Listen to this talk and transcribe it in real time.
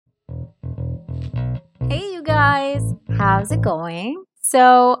Hey, you guys, how's it going?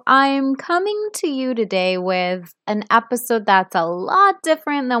 So, I'm coming to you today with an episode that's a lot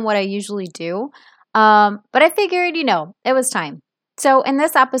different than what I usually do. But I figured, it was time. So, in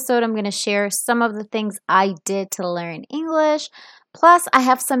this episode, I'm going to share some of the things I did to learn English. Plus, I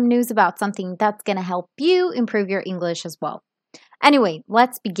have some news about something that's going to help you improve your English as well. Anyway,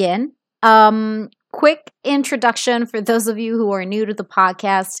 let's begin. Quick introduction for those of you who are new to the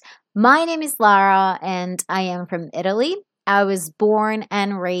podcast. My name is Lara and I am from Italy. I was born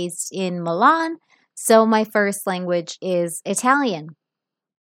and raised in Milan, so my first language is Italian.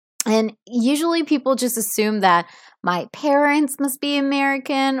 And usually people just assume that my parents must be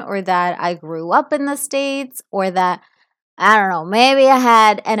American or that I grew up in the States or that, I don't know, maybe I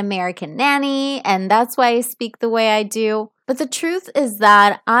had an American nanny and that's why I speak the way I do. But the truth is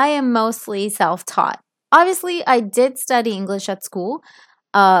that I am mostly self taught. Obviously, I did study English at school,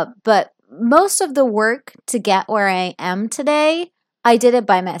 but most of the work to get where I am today, I did it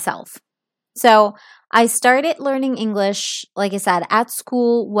by myself. So I started learning English, like I said, at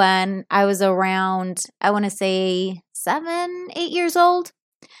school when I was around, I want to say 7, 8 years old.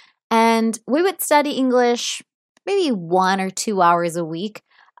 And we would study English maybe 1 or 2 hours a week.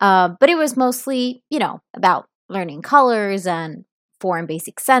 But it was mostly, about learning colors and foreign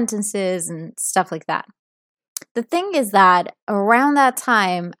basic sentences and stuff like that. The thing is that around that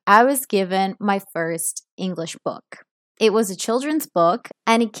time, I was given my first English book. It was a children's book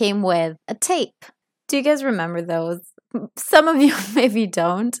and it came with a tape. Do you guys remember those? Some of you maybe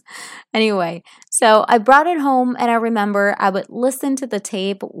don't. Anyway, so I brought it home and I remember I would listen to the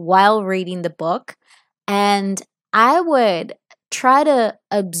tape while reading the book and I would try to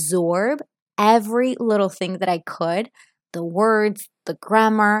absorb every little thing that I could, the words, the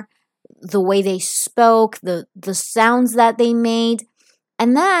grammar, the way they spoke, the sounds that they made.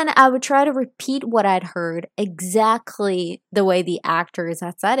 And then I would try to repeat what I'd heard exactly the way the actors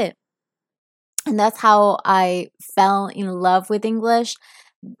had said it. And that's how I fell in love with English.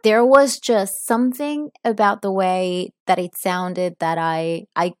 There was just something about the way that it sounded that I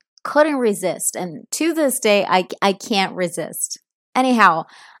couldn't resist. And to this day, I can't resist. Anyhow,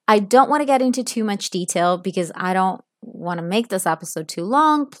 I don't want to get into too much detail because I don't want to make this episode too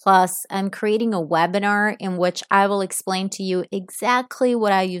long. Plus, I'm creating a webinar in which I will explain to you exactly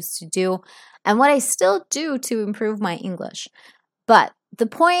what I used to do and what I still do to improve my English. But the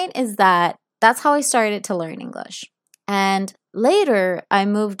point is that that's how I started to learn English. And later, I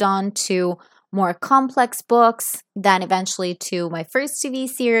moved on to more complex books, then eventually to my first TV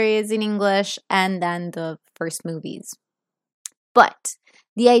series in English, and then the first movies. But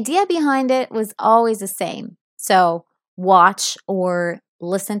the idea behind it was always the same. So, watch or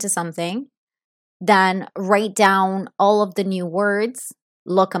listen to something, then write down all of the new words,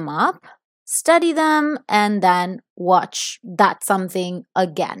 look them up, study them, and then watch that something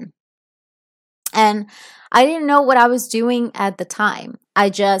again. And I didn't know what I was doing at the time. I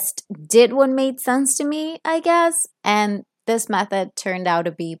just did what made sense to me, I guess. And this method turned out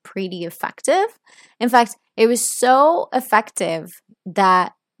to be pretty effective. In fact, it was so effective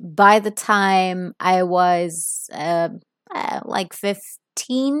that by the time I was like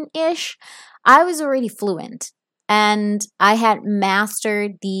 15-ish, I was already fluent. And I had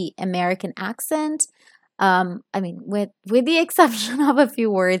mastered the American accent. With the exception of a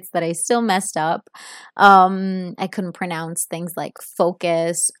few words that I still messed up. I couldn't pronounce things like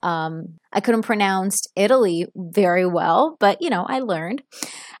focus. I couldn't pronounce Italy very well, but I learned.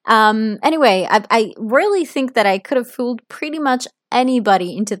 Anyway, I really think that I could have fooled pretty much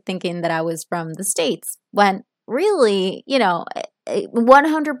anybody into thinking that I was from the States when really,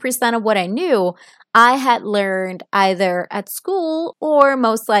 100% of what I knew, I had learned either at school or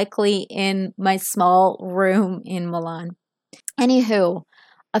most likely in my small room in Milan. Anywho,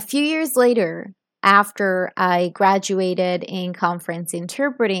 a few years later, after I graduated in conference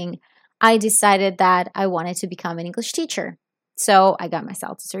interpreting, I decided that I wanted to become an English teacher. So I got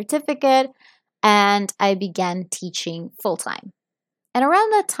myself a certificate and I began teaching full time. And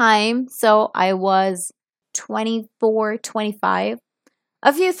around that time, so I was 24, 25,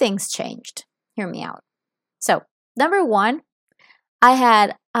 a few things changed. Hear me out. So, number one, I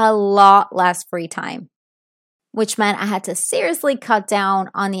had a lot less free time, which meant I had to seriously cut down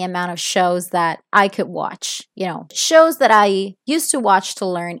on the amount of shows that I could watch. Shows that I used to watch to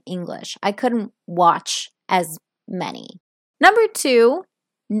learn English. I couldn't watch as many. Number two,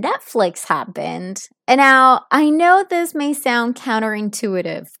 Netflix happened. And now I know this may sound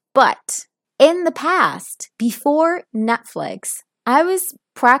counterintuitive, but in the past, before Netflix, I was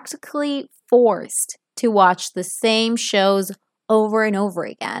practically forced to watch the same shows over and over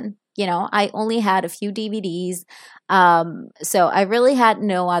again. I only had a few DVDs. So I really had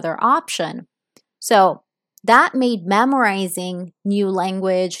no other option. So that made memorizing new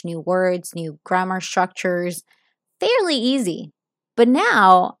language, new words, new grammar structures fairly easy. But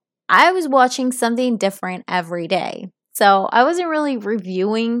now I was watching something different every day. So I wasn't really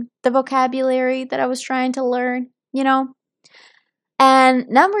reviewing the vocabulary that I was trying to learn. And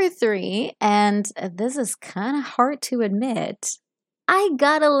number three, and this is kind of hard to admit, I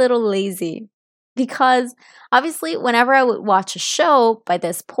got a little lazy because obviously, whenever I would watch a show by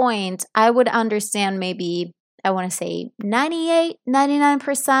this point, I would understand maybe, I want to say 98,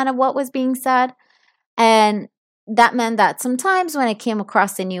 99% of what was being said. And that meant that sometimes when I came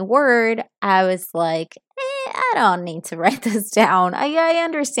across a new word, I was like, I don't need to write this down. I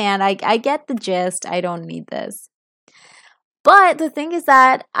understand. I get the gist. I don't need this. But the thing is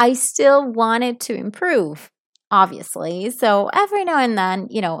that I still wanted to improve, obviously. So every now and then,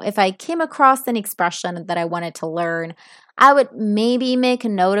 if I came across an expression that I wanted to learn, I would maybe make a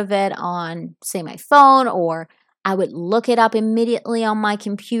note of it on, say, my phone, or I would look it up immediately on my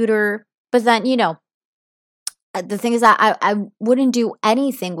computer. But then, the thing is that I wouldn't do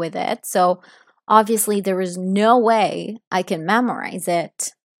anything with it. So obviously, there was no way I can memorize it.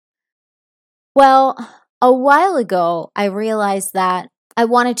 Well, a while ago, I realized that I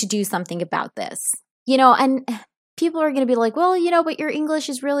wanted to do something about this. And people are going to be like, well, but your English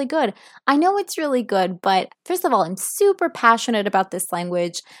is really good. I know it's really good, but first of all, I'm super passionate about this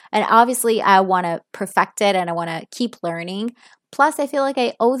language. And obviously, I want to perfect it and I want to keep learning. Plus, I feel like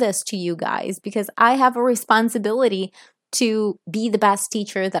I owe this to you guys because I have a responsibility to be the best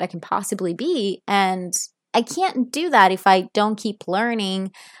teacher that I can possibly be. And I can't do that if I don't keep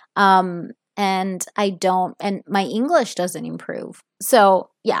learning. And my English doesn't improve. So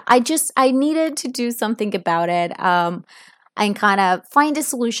yeah, I needed to do something about it, and kind of find a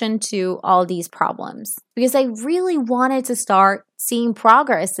solution to all these problems because I really wanted to start seeing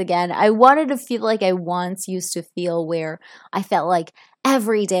progress again. I wanted to feel like I once used to feel, where I felt like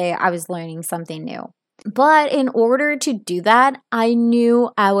every day I was learning something new. But in order to do that, I knew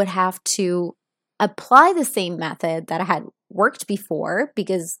I would have to apply the same method that I had worked before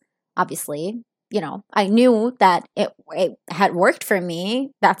because obviously, I knew that it had worked for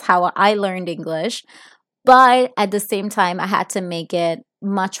me. That's how I learned English. But at the same time, I had to make it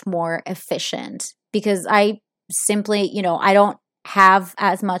much more efficient because I simply, I don't have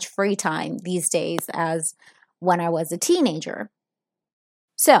as much free time these days as when I was a teenager.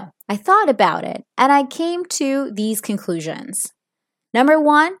 So I thought about it and I came to these conclusions. Number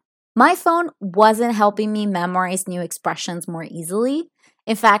one, my phone wasn't helping me memorize new expressions more easily.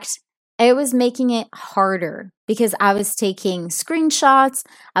 In fact, it was making it harder because I was taking screenshots,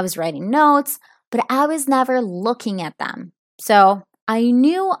 I was writing notes, but I was never looking at them. So I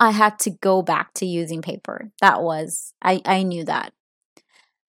knew I had to go back to using paper. I knew that.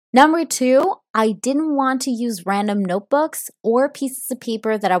 Number two, I didn't want to use random notebooks or pieces of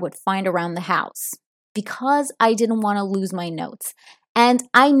paper that I would find around the house because I didn't want to lose my notes. And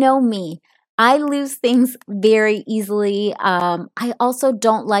I know me. I lose things very easily. I also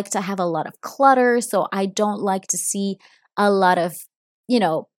don't like to have a lot of clutter, so I don't like to see a lot of,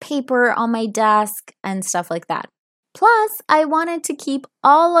 paper on my desk and stuff like that. Plus, I wanted to keep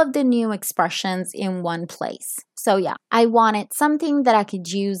all of the new expressions in one place. So yeah, I wanted something that I could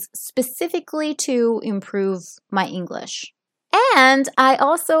use specifically to improve my English. And I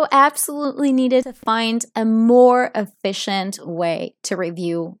also absolutely needed to find a more efficient way to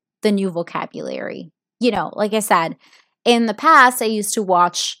review the new vocabulary. Like I said, in the past, I used to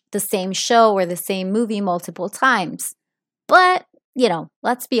watch the same show or the same movie multiple times. But,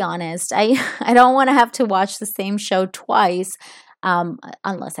 let's be honest, I don't want to have to watch the same show twice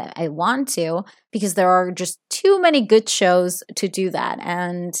unless I want to, because there are just too many good shows to do that.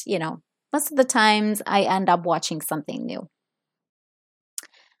 And, most of the times I end up watching something new.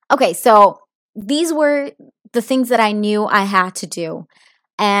 Okay, so these were the things that I knew I had to do.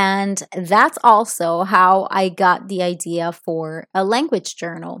 And that's also how I got the idea for a language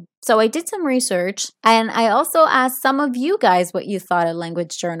journal. So I did some research and I also asked some of you guys what you thought a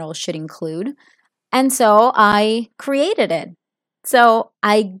language journal should include. And so I created it. So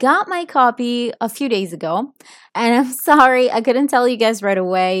I got my copy a few days ago, and I'm sorry I couldn't tell you guys right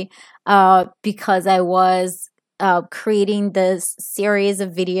away because I was creating this series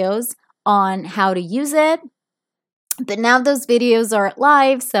of videos on how to use it. But now those videos are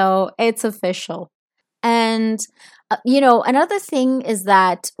live, so it's official. And, another thing is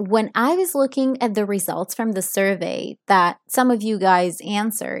that when I was looking at the results from the survey that some of you guys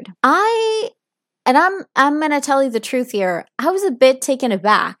answered, I'm going to tell you the truth here, I was a bit taken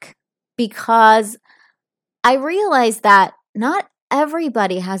aback because I realized that not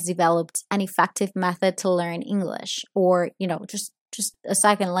everybody has developed an effective method to learn English or, just a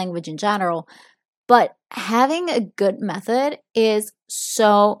second language in general. But having a good method is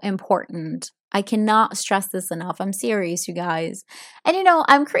so important. I cannot stress this enough. I'm serious, you guys. And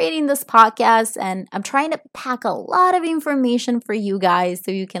I'm creating this podcast and I'm trying to pack a lot of information for you guys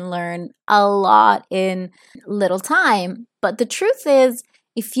so you can learn a lot in little time. But the truth is,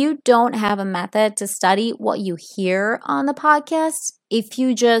 if you don't have a method to study what you hear on the podcast, if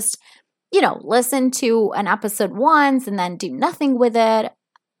you just, listen to an episode once and then do nothing with it,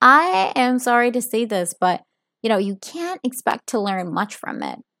 I am sorry to say this, but you can't expect to learn much from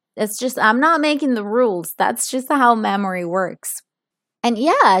it. It's just, I'm not making the rules. That's just how memory works. And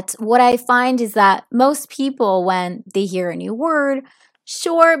yet, what I find is that most people, when they hear a new word,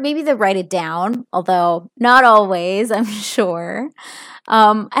 sure, maybe they write it down, although not always, I'm sure.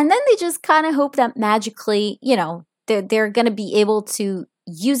 And then they just kind of hope that magically, they're going to be able to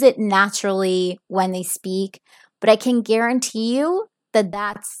use it naturally when they speak. But I can guarantee you that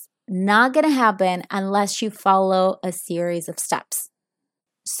that's not going to happen unless you follow a series of steps.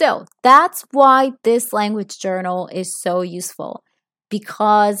 So that's why this language journal is so useful,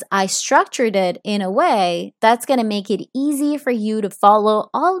 because I structured it in a way that's going to make it easy for you to follow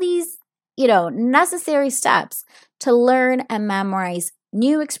all these, necessary steps to learn and memorize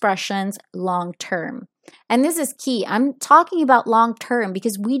new expressions long term. And this is key. I'm talking about long term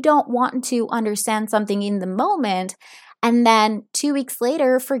because we don't want to understand something in the moment and then 2 weeks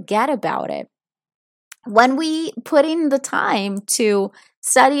later forget about it. When we put in the time to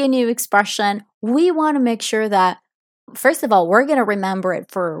study a new expression, we want to make sure that, first of all, we're going to remember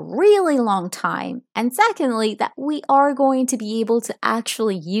it for a really long time. And secondly, that we are going to be able to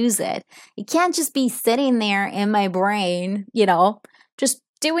actually use it. It can't just be sitting there in my brain, just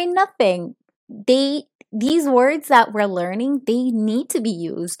doing nothing. These words that we're learning, they need to be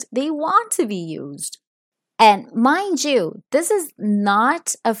used. They want to be used. And mind you, this is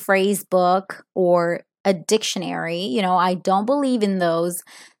not a phrase book or a dictionary. I don't believe in those.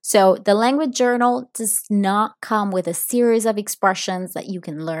 So the language journal does not come with a series of expressions that you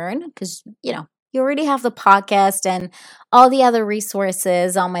can learn because, you already have the podcast and all the other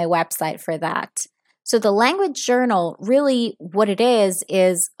resources on my website for that. So the language journal, really what it is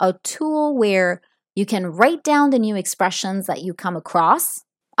a tool where you can write down the new expressions that you come across.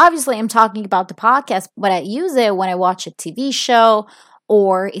 Obviously, I'm talking about the podcast, but I use it when I watch a TV show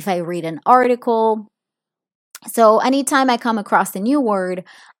or if I read an article. So anytime I come across a new word,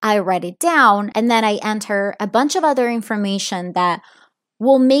 I write it down and then I enter a bunch of other information that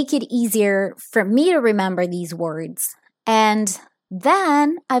will make it easier for me to remember these words. And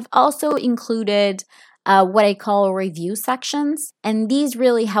then I've also included what I call review sections, and these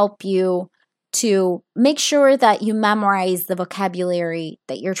really help you to make sure that you memorize the vocabulary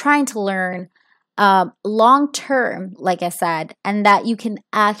that you're trying to learn long term, like I said, and that you can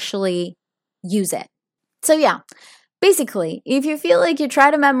actually use it. So yeah, basically, if you feel like you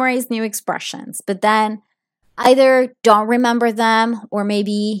try to memorize new expressions, but then either don't remember them or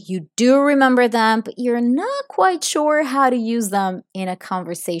maybe you do remember them, but you're not quite sure how to use them in a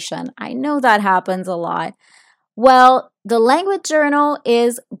conversation. I know that happens a lot. Well, the language journal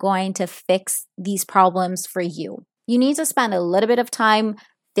is going to fix these problems for you. You need to spend a little bit of time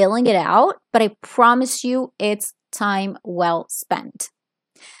filling it out, but I promise you it's time well spent.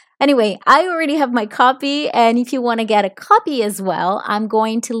 Anyway, I already have my copy, and if you want to get a copy as well, I'm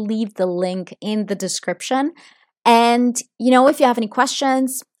going to leave the link in the description. And, if you have any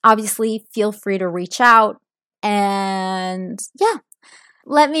questions, obviously feel free to reach out. And yeah,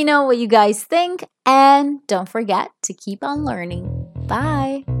 let me know what you guys think. And don't forget to keep on learning.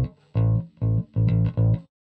 Bye.